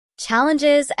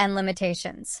Challenges and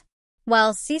limitations.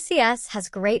 While CCS has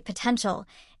great potential,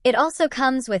 it also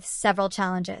comes with several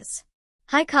challenges.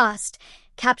 High cost.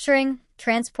 Capturing,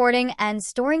 transporting, and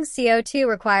storing CO2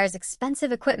 requires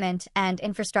expensive equipment and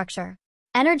infrastructure.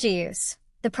 Energy use.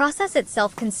 The process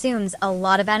itself consumes a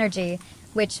lot of energy,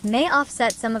 which may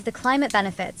offset some of the climate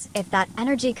benefits if that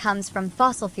energy comes from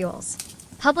fossil fuels.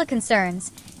 Public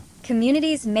concerns.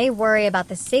 Communities may worry about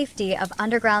the safety of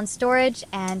underground storage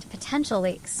and potential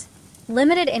leaks.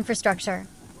 Limited infrastructure.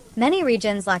 Many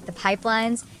regions lack the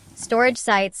pipelines, storage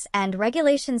sites, and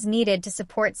regulations needed to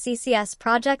support CCS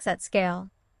projects at scale.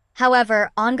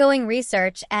 However, ongoing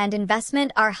research and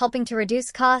investment are helping to reduce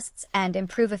costs and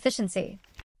improve efficiency.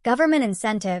 Government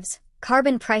incentives,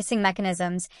 carbon pricing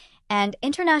mechanisms, and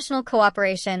international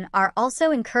cooperation are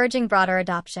also encouraging broader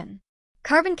adoption.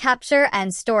 Carbon capture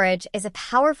and storage is a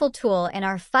powerful tool in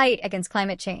our fight against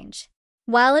climate change.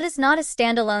 While it is not a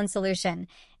standalone solution,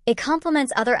 it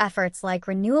complements other efforts like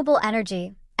renewable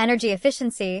energy, energy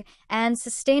efficiency, and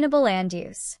sustainable land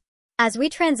use. As we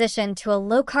transition to a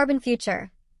low-carbon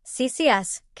future,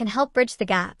 CCS can help bridge the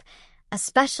gap,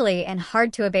 especially in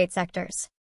hard-to-abate sectors.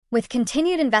 With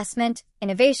continued investment,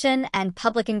 innovation, and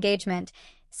public engagement,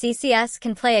 CCS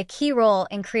can play a key role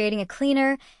in creating a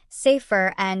cleaner,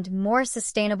 safer, and more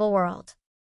sustainable world.